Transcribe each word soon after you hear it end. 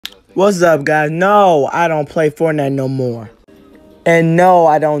What's up, guys? No, I don't play Fortnite no more. And no,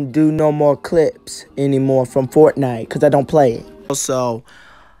 I don't do no more clips anymore from Fortnite because I don't play it. So,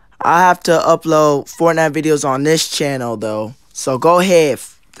 I have to upload Fortnite videos on this channel, though. So, go ahead,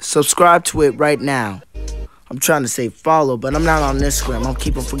 subscribe to it right now. I'm trying to say follow, but I'm not on Instagram. I'm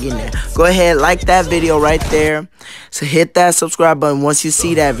keep on forgetting that. Go ahead, like that video right there. So, hit that subscribe button once you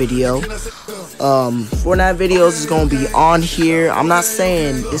see that video. Fortnite videos is gonna be on here. I'm not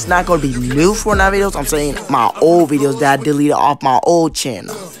saying it's not gonna be new Fortnite videos. I'm saying my old videos that I deleted off my old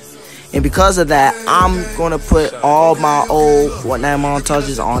channel. And because of that, I'm gonna put all my old Fortnite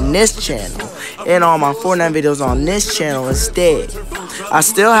montages on this channel and all my Fortnite videos on this channel instead. I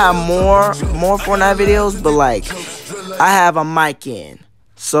still have more Fortnite videos, but like I have a mic in.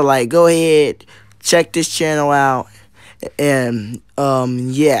 So like go ahead, check this channel out, and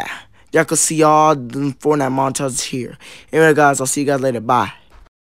yeah. Y'all can see all the Fortnite montages here. Anyway, guys, I'll see you guys later. Bye.